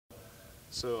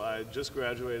So I just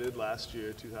graduated last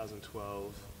year,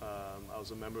 2012. I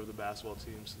was a member of the basketball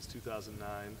team since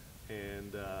 2009.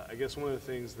 And I guess one of the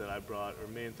things that I brought, or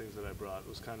main things that I brought,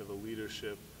 was kind of a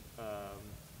leadership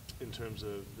in terms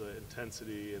of the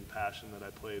intensity and passion that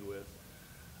I played with.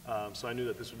 So I knew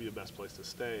that this would be the best place to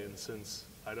stay. And since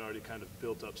I'd already kind of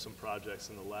built up some projects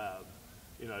in the lab,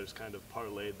 I just kind of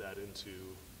parlayed that into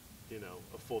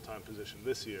a full-time position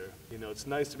this year. It's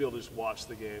nice to be able to just watch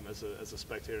the game as a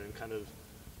spectator and kind of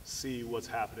see what's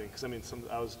happening. Because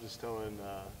I was just telling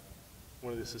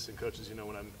one of the assistant coaches,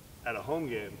 when I'm at a home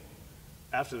game,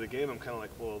 after the game, I'm kind of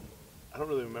like, well, I don't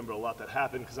really remember a lot that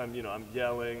happened because I'm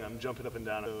yelling, I'm jumping up and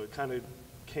down. So it kind of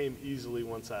came easily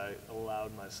once I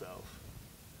allowed myself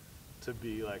to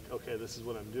be like, okay, this is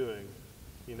what I'm doing.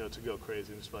 To go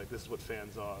crazy and just be like, this is what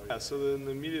fans are. Yeah, so in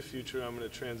the immediate future, I'm going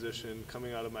to transition,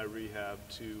 coming out of my rehab,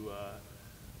 to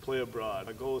play abroad.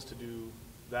 My goal is to do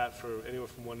that for anywhere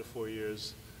from 1 to 4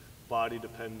 years, body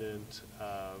dependent,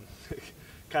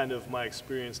 kind of my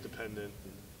experience dependent.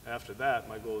 After that,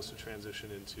 my goal is to transition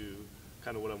into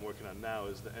kind of what I'm working on now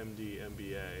is the MD,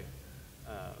 MBA,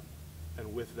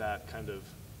 and with that kind of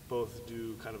both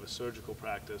do kind of a surgical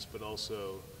practice, but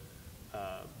also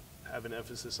have an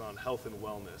emphasis on health and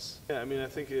wellness. Yeah, I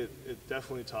think it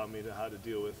definitely taught me how to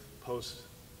deal with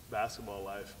post-basketball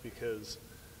life, because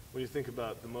when you think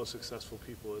about the most successful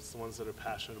people, it's the ones that are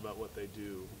passionate about what they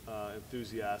do,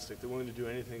 enthusiastic, they're willing to do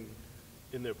anything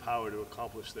in their power to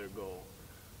accomplish their goal.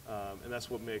 And that's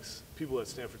what makes people at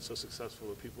Stanford so successful,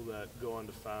 the people that go on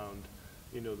to found,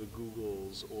 the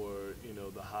Googles or,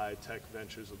 the high-tech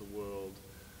ventures of the world,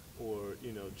 or,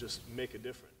 just make a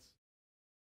difference.